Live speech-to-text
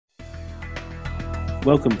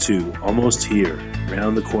Welcome to Almost Here,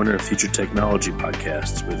 Round the Corner Future Technology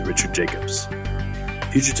podcast with Richard Jacobs.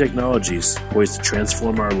 Future technologies poised to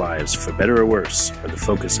transform our lives for better or worse are the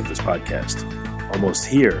focus of this podcast. Almost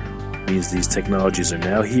here means these technologies are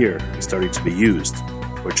now here and starting to be used,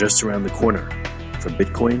 or just around the corner, from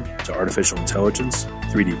Bitcoin to artificial intelligence,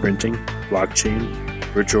 3D printing, blockchain,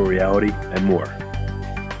 virtual reality, and more.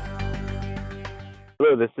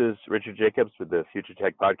 Hello, this is Richard Jacobs with the Future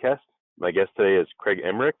Tech Podcast. My guest today is Craig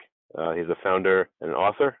Emmerich. He's a founder and an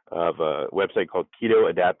author of a website called Keto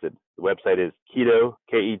Adapted. The website is keto,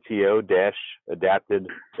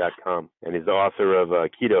 Keto-adapted.com. And he's the author of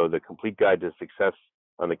Keto, the complete guide to success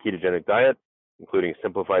on the ketogenic diet, including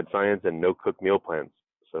simplified science and no-cook meal plans.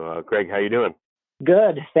 So, Craig, how you doing?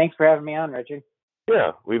 Good. Thanks for having me on, Richard.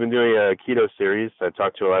 Yeah, we've been doing a keto series. I've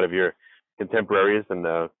talked to a lot of your contemporaries, and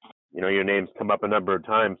your names come up a number of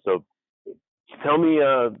times. So tell me,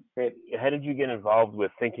 how did you get involved with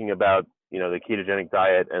thinking about, the ketogenic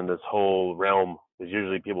diet and this whole realm? Because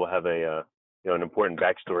usually people have an important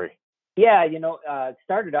backstory. Yeah, it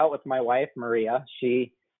started out with my wife, Maria.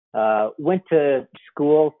 She went to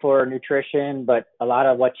school for nutrition, but a lot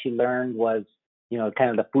of what she learned was, kind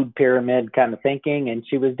of the food pyramid kind of thinking. And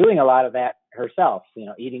she was doing a lot of that herself,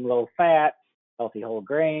 eating low fat, healthy whole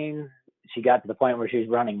grains. She got to the point where she was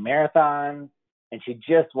running marathons and she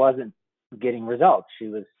just wasn't getting results. She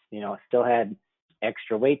was, still had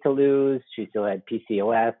extra weight to lose. She still had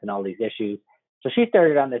PCOS and all these issues. So she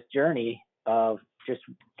started on this journey of just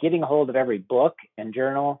getting a hold of every book and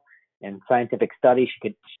journal and scientific study she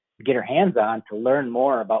could get her hands on to learn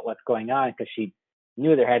more about what's going on, because she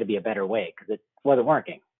knew there had to be a better way because it wasn't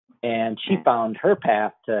working. And she found her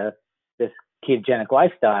path to this ketogenic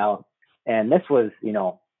lifestyle. And this was,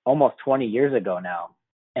 almost 20 years ago now.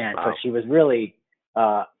 And wow. So she was really,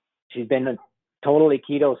 she's been totally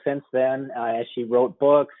keto since then, as she wrote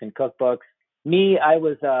books and cookbooks. Me, I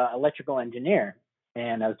was an electrical engineer,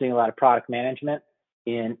 and I was doing a lot of product management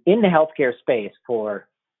in the healthcare space for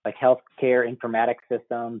like healthcare informatics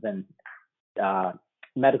systems and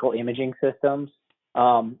medical imaging systems.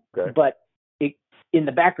 Okay. But in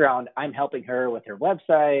the background, I'm helping her with her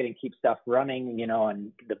website and keep stuff running,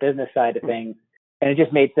 and the business side of things. And it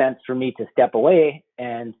just made sense for me to step away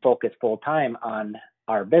and focus full time on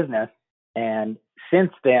our business. And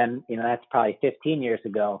since then, that's probably 15 years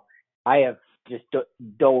ago, I have just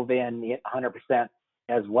dove in 100%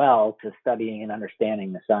 as well to studying and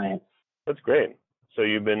understanding the science. That's great. So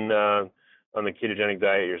you've been on the ketogenic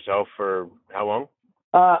diet yourself for how long?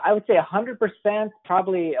 I would say 100%,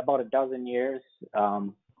 probably about a dozen years.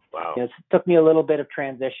 Wow. It took me a little bit of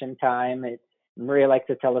transition time. Maria likes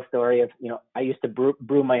to tell a story of, I used to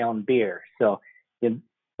brew my own beer. So it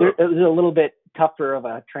was a little bit tougher of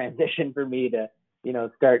a transition for me to,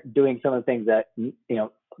 start doing some of the things that,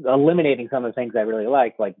 eliminating some of the things I really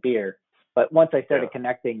like beer. But once I started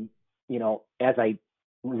connecting, as I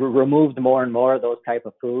removed more and more of those type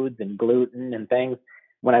of foods and gluten and things,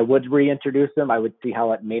 when I would reintroduce them, I would see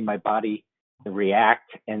how it made my body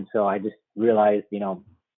react. And so I just realized, I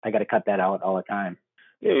got to cut that out all the time.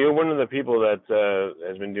 Yeah, you're one of the people that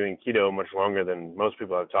has been doing keto much longer than most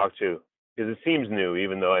people I've talked to, because it seems new,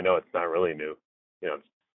 even though I know it's not really new.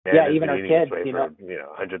 Even our kids, for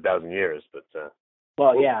 100,000 years.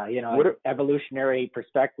 But evolutionary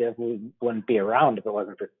perspective, we wouldn't be around if it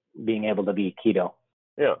wasn't for being able to be keto.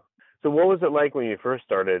 Yeah. So what was it like when you first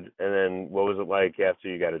started, and then what was it like after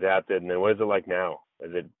you got adapted, and then what is it like now?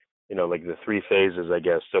 Is it, like the three phases, I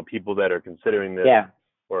guess? So people that are considering this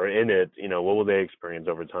or in it, what will they experience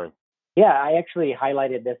over time? Yeah, I actually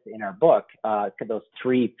highlighted this in our book, those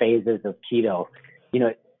three phases of keto.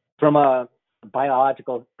 From a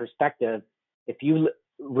biological perspective, if you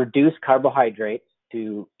reduce carbohydrates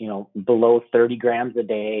to, below 30 grams a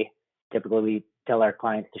day, typically we tell our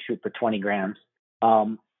clients to shoot for 20 grams,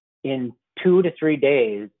 in 2 to 3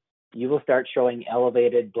 days, you will start showing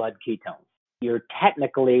elevated blood ketones. You're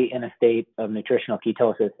technically in a state of nutritional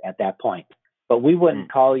ketosis at that point, but we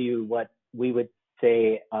wouldn't call you what we would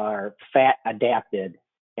say are fat adapted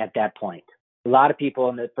at that point. A lot of people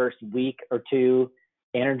in the first week or two,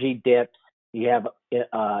 energy dips. You have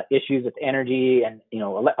issues with energy, and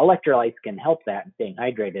electrolytes can help that in staying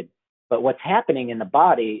hydrated. But what's happening in the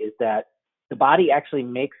body is that the body actually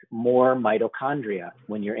makes more mitochondria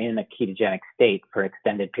when you're in a ketogenic state for an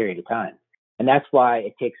extended period of time. And that's why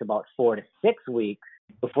it takes about 4 to 6 weeks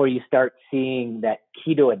before you start seeing that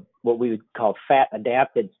keto, what we would call fat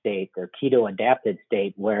adapted state or keto adapted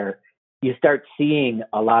state, where you start seeing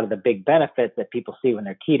a lot of the big benefits that people see when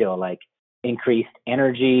they're keto, like increased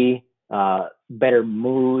energy, better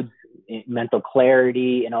moods, mental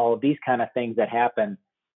clarity, and all of these kind of things that happen,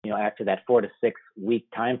 after that 4 to 6 week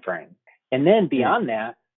time frame. And then beyond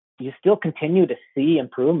that, you still continue to see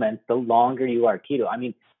improvements the longer you are keto. I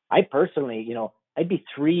mean, I personally, I'd be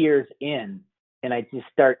 3 years in and I just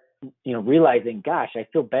start, realizing, gosh, I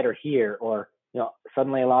feel better here, or,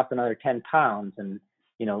 suddenly I lost another 10 pounds and,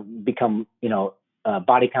 become,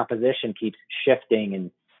 body composition keeps shifting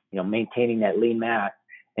and, maintaining that lean mass.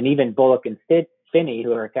 And even Bullock and Finney,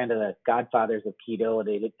 who are kind of the godfathers of keto,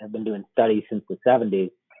 they have been doing studies since the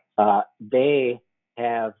 70s. They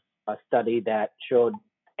have a study that showed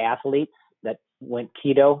athletes that went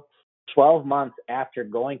keto 12 months after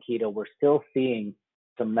going keto were still seeing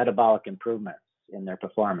some metabolic improvements in their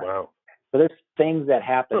performance. Wow. So there's things that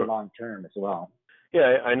happen long term as well.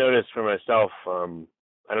 Yeah, I noticed for myself,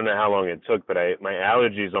 I don't know how long it took, but my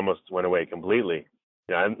allergies almost went away completely.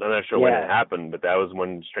 I'm not sure when it happened, but that was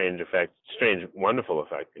one strange, wonderful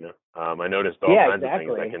effect, I noticed all kinds of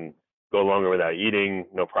things. I can go longer without eating,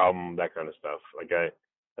 no problem, that kind of stuff. Like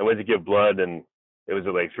I went to give blood and it was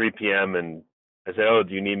at like 3 p.m. and I said, "Oh,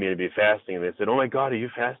 do you need me to be fasting?" And they said, "Oh my God, are you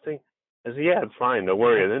fasting?" I said, "Yeah, it's fine, no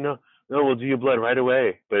worry." And then, no, we'll do your blood right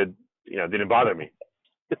away. But it, didn't bother me.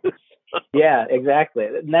 Yeah, exactly.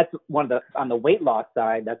 And that's on the weight loss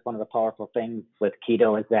side, that's one of the powerful things with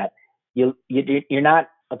keto is that you're not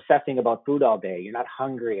obsessing about food all day. You're not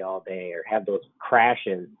hungry all day or have those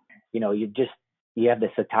crashes. You have the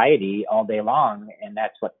satiety all day long, and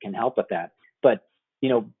that's what can help with that. But,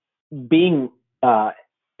 being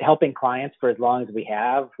helping clients for as long as we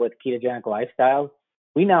have with ketogenic lifestyles,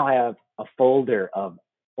 we now have a folder of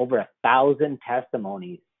over 1,000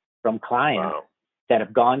 testimonies from clients that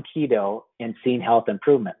have gone keto and seen health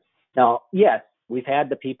improvements. Now, yes, we've had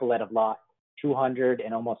the people that have lost 200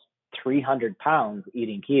 and almost 300 pounds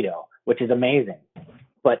eating keto, which is amazing.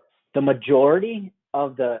 But the majority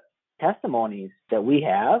of the testimonies that we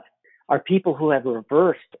have are people who have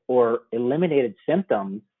reversed or eliminated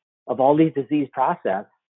symptoms of all these disease processes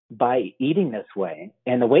by eating this way.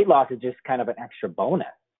 And the weight loss is just kind of an extra bonus.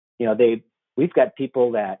 We've got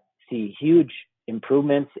people that see huge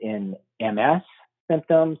improvements in MS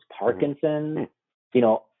symptoms, Parkinson's,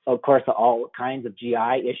 of course, all kinds of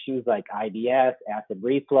GI issues like IBS, acid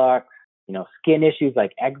reflux, skin issues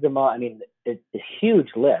like eczema. I mean, it's a huge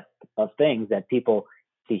list of things that people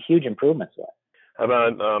see huge improvements with. How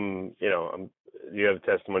about, do you have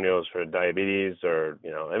testimonials for diabetes or,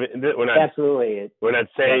 we're not, absolutely. We're not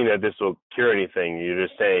saying that this will cure anything. You're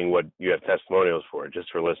just saying what you have testimonials for,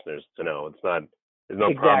 just for listeners to know. It's not, there's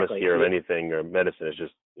no promise here of anything or medicine. It's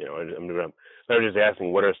just, I'm just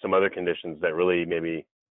asking, what are some other conditions that really maybe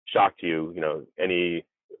shocked you? Any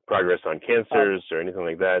progress on cancers or anything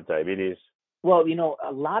like that, diabetes? Well,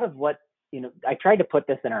 a lot of what, I tried to put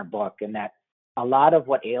this in our book, and that a lot of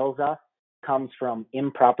what ails us comes from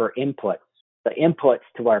improper inputs. The inputs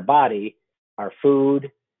to our body are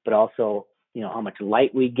food, but also, how much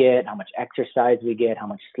light we get, how much exercise we get, how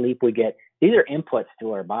much sleep we get. These are inputs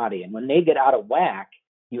to our body. And when they get out of whack,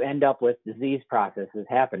 you end up with disease processes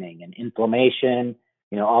happening and inflammation,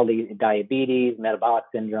 all the diabetes, metabolic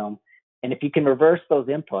syndrome. And if you can reverse those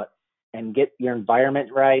inputs and get your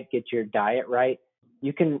environment right, get your diet right,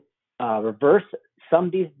 you can reverse some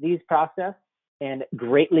disease process and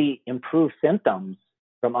greatly improve symptoms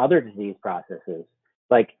from other disease processes.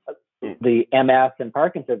 Like the MS and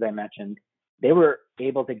Parkinson's I mentioned, they were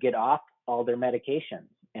able to get off all their medications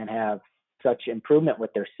and have such improvement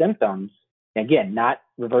with their symptoms. Again, not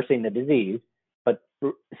reversing the disease, but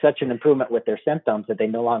such an improvement with their symptoms that they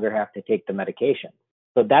no longer have to take the medication.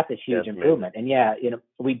 So that's a huge improvement. And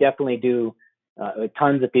we definitely do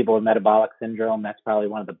tons of people with metabolic syndrome. That's probably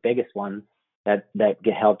one of the biggest ones that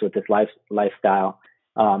get helped with this lifestyle.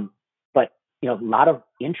 But a lot of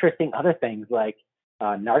interesting other things like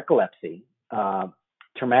narcolepsy,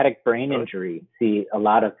 traumatic brain injury, see a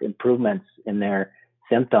lot of improvements in their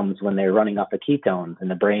symptoms when they're running off of ketones,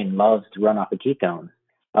 and the brain loves to run off of ketones.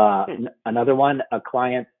 Another one, a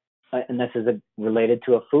client, and this is related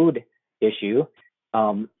to a food issue,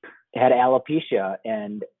 had alopecia,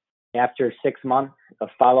 and after 6 months of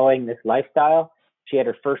following this lifestyle, she had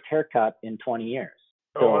her first haircut in 20 years.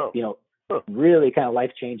 So, really kind of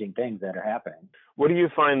life-changing things that are happening. What do you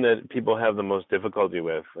find that people have the most difficulty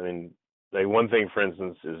with? I mean, like one thing, for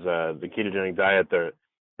instance, is the ketogenic diet. The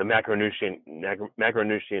macronutrient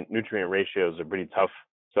ratios are pretty tough.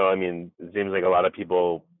 So, I mean, it seems like a lot of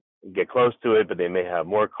people get close to it, but they may have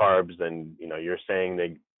more carbs than, you're saying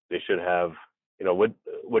they should have.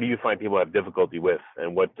 What do you find people have difficulty with,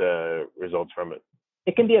 and what results from it?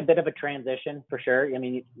 It can be a bit of a transition for sure. I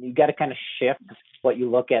mean, you got to kind of shift what you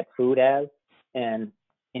look at food as. And,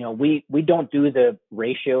 we don't do the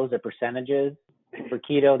ratios or percentages for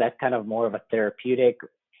keto. That's kind of more of a therapeutic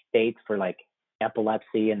state for like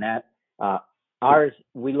epilepsy and that. Ours,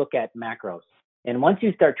 we look at macros. And once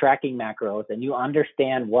you start tracking macros and you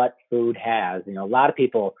understand what food has, a lot of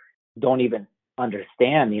people don't even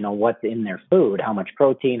understand, what's in their food, how much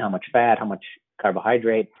protein, how much fat, how much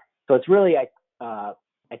carbohydrate. So it's really, I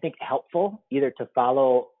think, helpful either to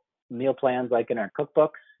follow meal plans like in our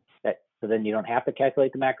cookbooks, so then you don't have to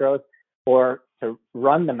calculate the macros, or to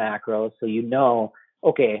run the macros so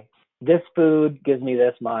okay, this food gives me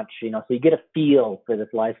this much, so you get a feel for this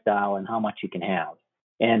lifestyle and how much you can have.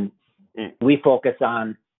 And we focus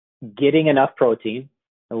on getting enough protein.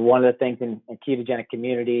 And one of the things in a ketogenic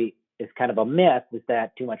community is kind of a myth is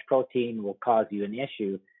that too much protein will cause you an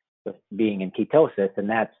issue with being in ketosis. And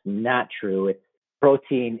that's not true.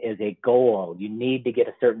 Protein is a goal. You need to get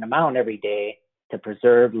a certain amount every day to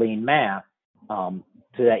preserve lean mass, so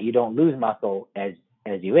that you don't lose muscle as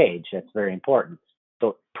you age. That's very important.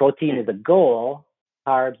 So protein is a goal.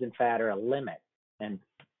 Carbs and fat are a limit. And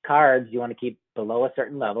carbs you want to keep below a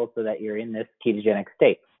certain level so that you're in this ketogenic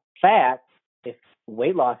state. Fat, if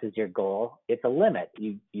weight loss is your goal, it's a limit.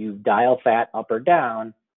 You dial fat up or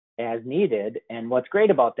down as needed. And what's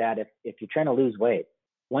great about that, if you're trying to lose weight,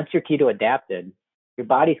 once you're keto adapted, your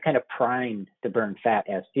body's kind of primed to burn fat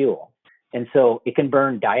as fuel. And so it can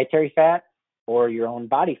burn dietary fat or your own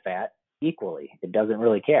body fat equally. It doesn't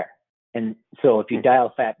really care. And so if you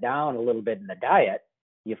dial fat down a little bit in the diet,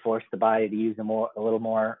 you force the body to use a little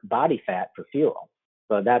more body fat for fuel.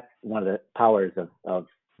 So that's one of the powers of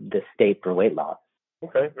this state for weight loss.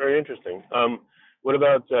 Okay, very interesting. What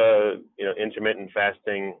about intermittent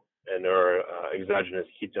fasting or exogenous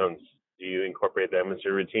ketones? Do you incorporate them into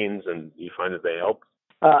your routines, and do you find that they help?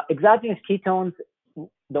 Exogenous ketones,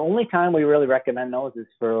 the only time we really recommend those is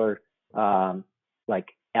for like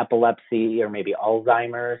epilepsy or maybe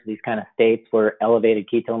Alzheimer's, these kind of states where elevated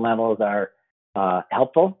ketone levels are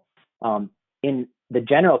helpful. In the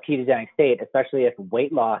general ketogenic state, especially if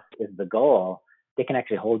weight loss is the goal, they can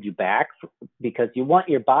actually hold you back because you want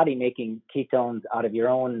your body making ketones out of your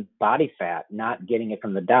own body fat, not getting it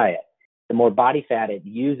from the diet. The more body fat it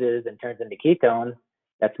uses and turns into ketones,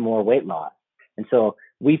 that's more weight loss. And so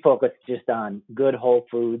we focus just on good whole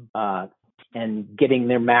food and getting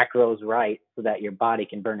their macros right so that your body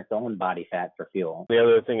can burn its own body fat for fuel. The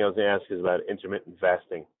other thing I was going to ask is about intermittent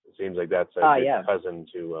fasting. It seems like that's a good cousin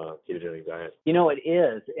to ketogenic diet. It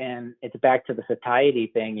is. And it's back to the satiety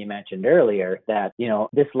thing you mentioned earlier that,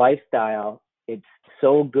 this lifestyle, it's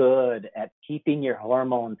so good at keeping your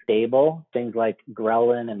hormones stable, things like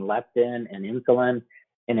ghrelin and leptin and insulin.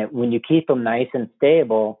 And when you keep them nice and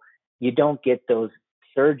stable, you don't get those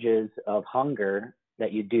surges of hunger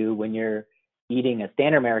that you do when you're eating a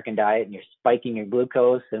standard American diet and you're spiking your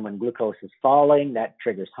glucose. And when glucose is falling, that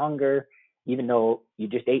triggers hunger. Even though you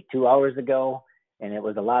just ate 2 hours ago and it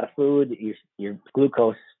was a lot of food, your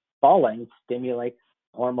glucose falling stimulates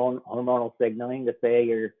hormonal signaling to say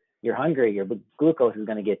you're hungry, your glucose is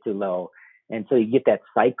going to get too low. And so you get that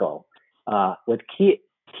cycle. With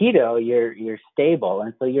keto, you're stable.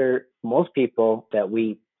 And so most people that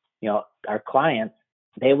our clients,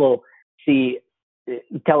 they will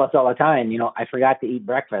tell us all the time, I forgot to eat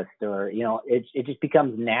breakfast, or, it just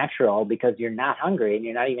becomes natural because you're not hungry and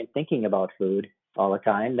you're not even thinking about food all the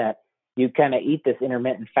time, that you kind of eat this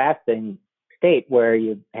intermittent fasting state where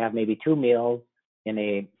you have maybe 2 meals in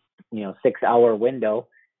a, 6-hour window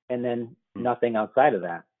and then nothing outside of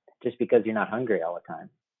that, just because you're not hungry all the time.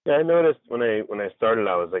 Yeah, I noticed when I started,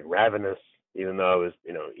 I was like ravenous, even though I was,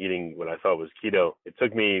 eating what I thought was keto. It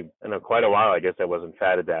took me, quite a while. I guess I wasn't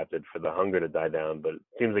fat adapted for the hunger to die down, but it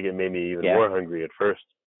seems like it made me even more hungry at first.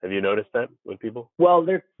 Have you noticed that with people? Well,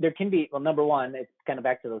 there can be, number one, it's kind of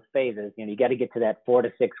back to those phases. You got to get to that 4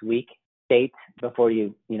 to 6 week state before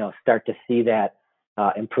you start to see that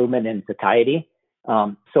improvement in satiety.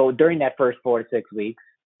 So during that first 4 to 6 weeks,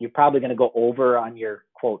 you're probably going to go over on your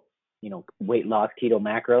quote, weight loss keto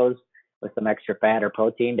macros with some extra fat or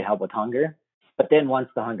protein to help with hunger. But then once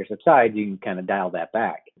the hunger subsides, you can kind of dial that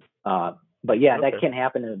back. But yeah, that can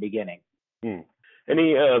happen in the beginning.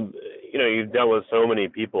 Any, you've dealt with so many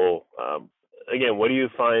people. Again, what do you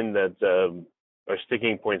find that are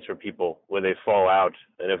sticking points for people where they fall out?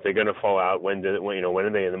 And if they're going to fall out, when are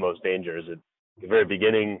they in the most danger? Is it the very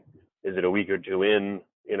beginning? Is it a week or two in?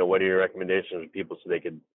 What are your recommendations for people so they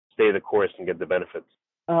could stay the course and get the benefits?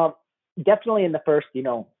 Definitely in the first,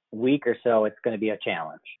 week or so, it's going to be a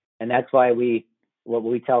challenge. And that's why what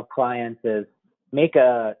we tell clients is make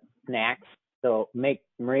a snack. So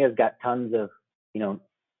Maria's got tons of,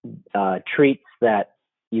 treats that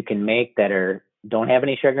you can make that are don't have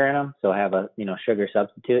any sugar in them, so have a sugar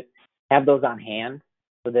substitute. Have those on hand,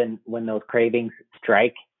 so then when those cravings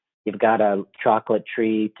strike, you've got a chocolate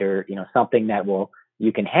treat or something that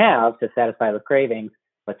you can have to satisfy the cravings,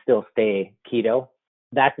 but still stay keto.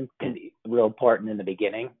 That's real important in the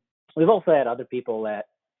beginning. We've also had other people that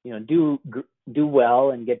do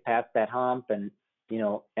well and get past that hump, and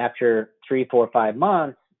after 3, 4, 5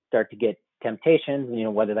 months start to get temptations.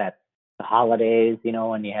 Whether that's the holidays,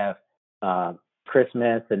 when you have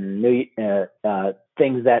Christmas and New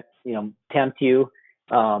things that tempt you,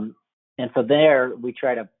 and so there we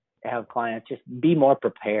try to have clients just be more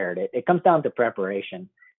prepared. It comes down to preparation.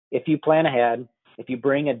 If you plan ahead, if you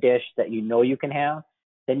bring a dish that you can have,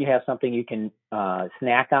 then you have something you can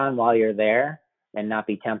snack on while you're there and not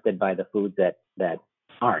be tempted by the foods that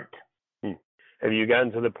aren't. Have you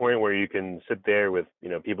gotten to the point where you can sit there with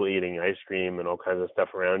people eating ice cream and all kinds of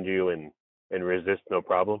stuff around you and resist no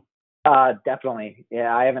problem? Definitely.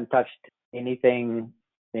 Yeah, I haven't touched anything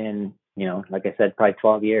in like I said, probably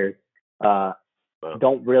 12 years. Wow.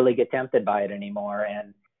 Don't really get tempted by it anymore.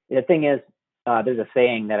 And the thing is, there's a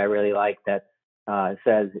saying that I really like that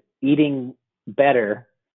says eating better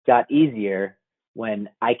got easier when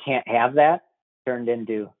I can't have that turned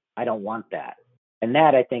into I don't want that. And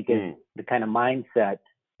that, I think, is the kind of mindset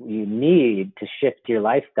you need to shift your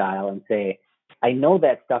lifestyle and say, I know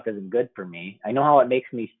that stuff isn't good for me. I know how it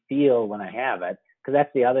makes me feel when I have it. Because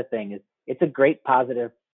that's the other thing, is it's a great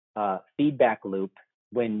positive feedback loop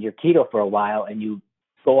when you're keto for a while and you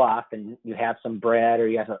go off and you have some bread or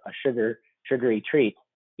you have a sugary treat.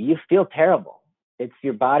 You feel terrible. It's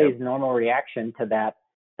your body's normal reaction to that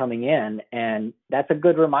coming in. And that's a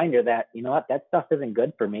good reminder that, that stuff isn't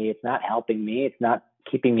good for me. It's not helping me. It's not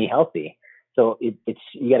keeping me healthy. So it's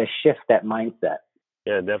you got to shift that mindset.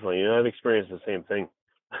 Yeah, definitely. I've experienced the same thing.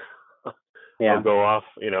 Yeah. I'll go off,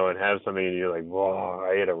 and have something and you're like, whoa,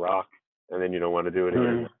 I ate a rock. And then you don't want to do it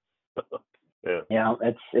again. Yeah,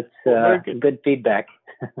 it's good feedback.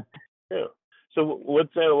 Yeah. So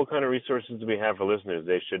what kind of resources do we have for listeners?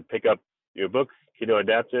 They should pick up your book, Keto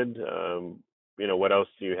Adapted. What else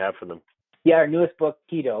do you have for them? Yeah, our newest book,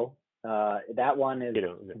 Keto. That one is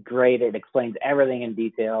great. It explains everything in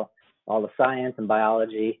detail, all the science and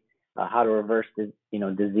biology, how to reverse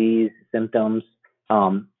disease symptoms.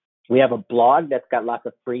 We have a blog that's got lots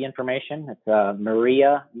of free information. It's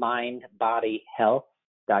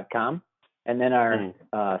mariamindbodyhealth.com. And then our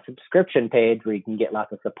subscription page where you can get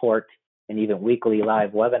lots of support and even weekly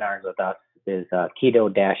live webinars with us is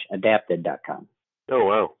keto-adapted.com. Oh,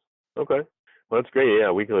 wow. Okay. Well, that's great.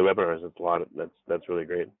 Yeah, weekly webinars. That's really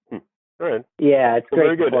great. All right. Yeah, it's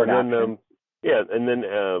great. Very good. And then, and then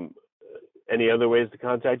any other ways to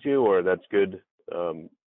contact you, or that's good?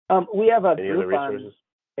 We have a group on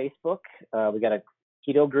Facebook. We got a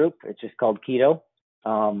keto group. It's just called Keto.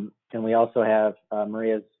 And we also have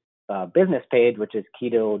Maria's business page, which is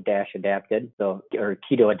Keto-Adapted, or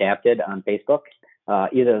Keto Adapted on Facebook.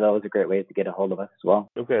 Either of those are great ways to get a hold of us as well.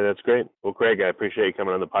 Okay, that's great. Well, Craig, I appreciate you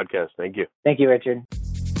coming on the podcast. Thank you. Thank you, Richard.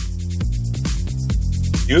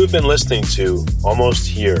 You have been listening to Almost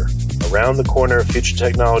Here, Around the Corner Future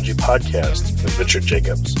Technology podcast with Richard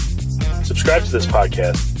Jacobs. Subscribe to this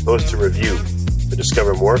podcast, post a review to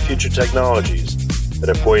discover more future technologies that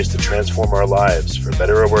are poised to transform our lives for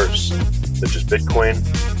better or worse, such as Bitcoin,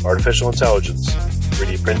 artificial intelligence,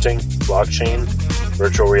 3D printing, blockchain,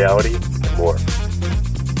 virtual reality, and more.